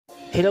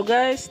Hello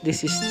guys,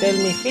 this is Tell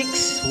Me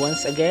Fix.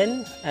 Once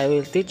again, I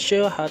will teach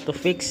you how to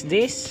fix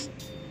this.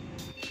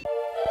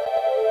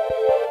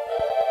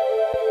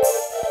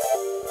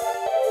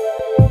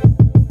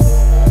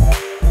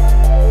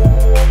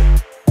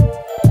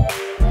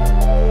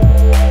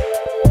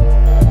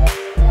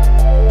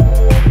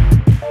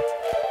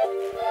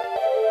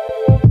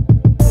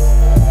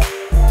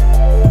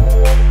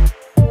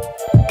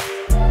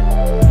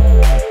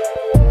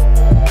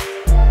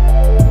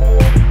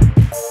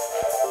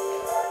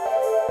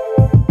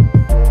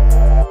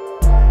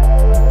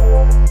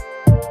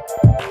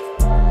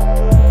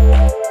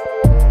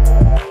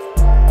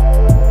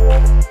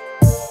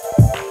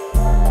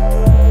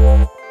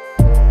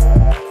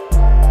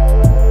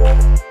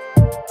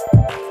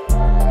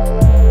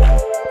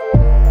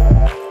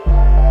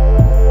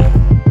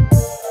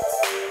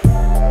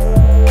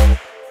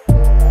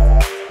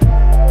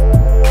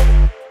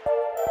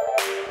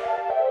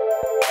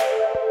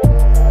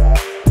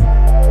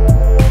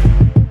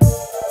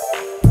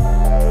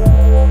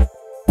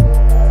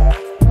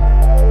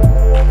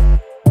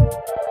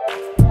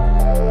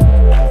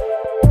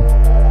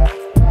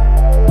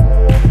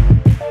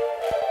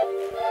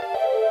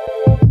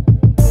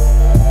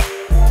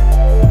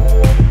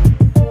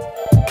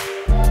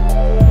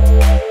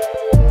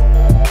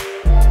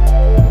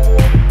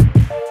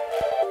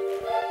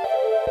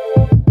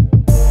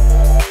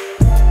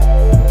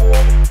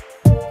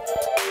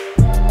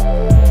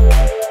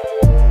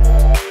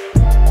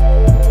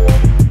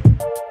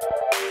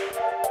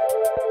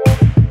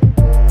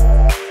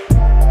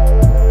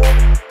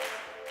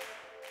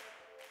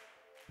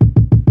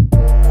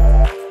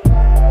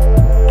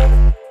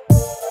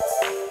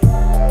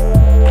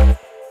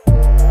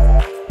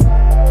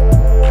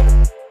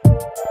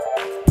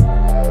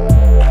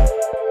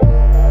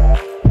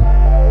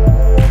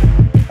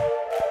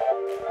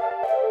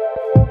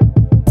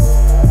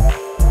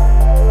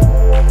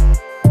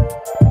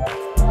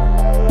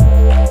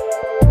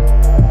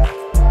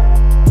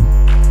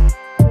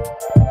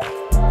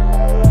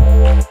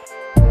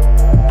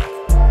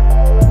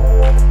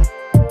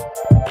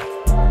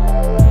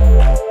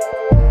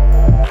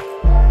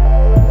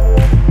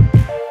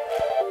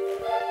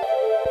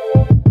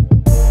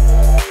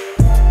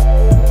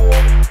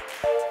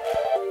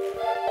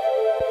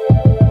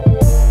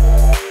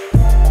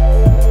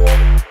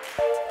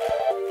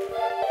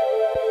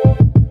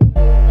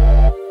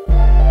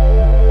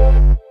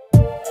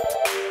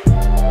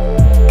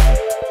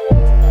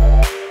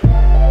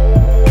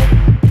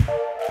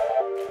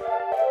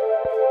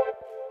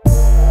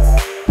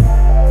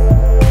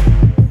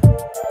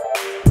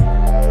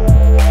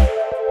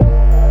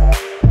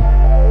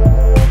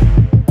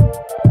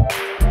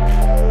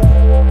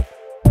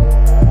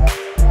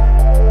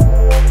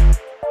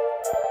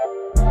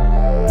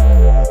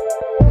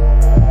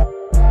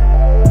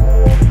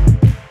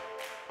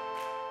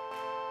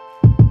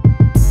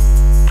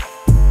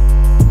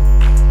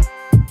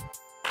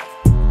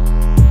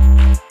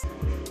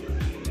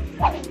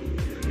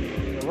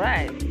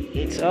 Right,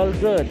 it's all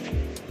good.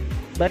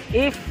 But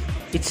if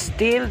it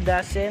still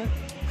doesn't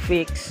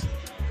fix,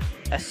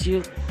 as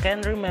you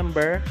can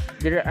remember,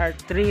 there are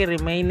 3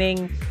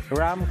 remaining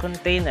RAM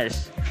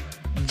containers.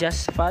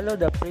 Just follow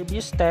the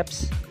previous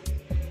steps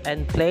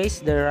and place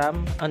the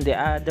RAM on the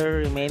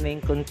other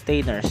remaining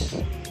containers.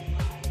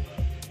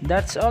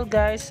 That's all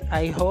guys,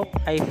 I hope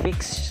I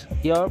fixed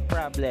your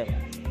problem.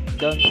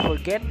 Don't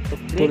forget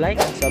to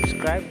like and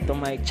subscribe to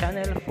my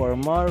channel for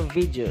more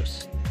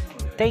videos.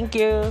 Thank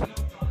you.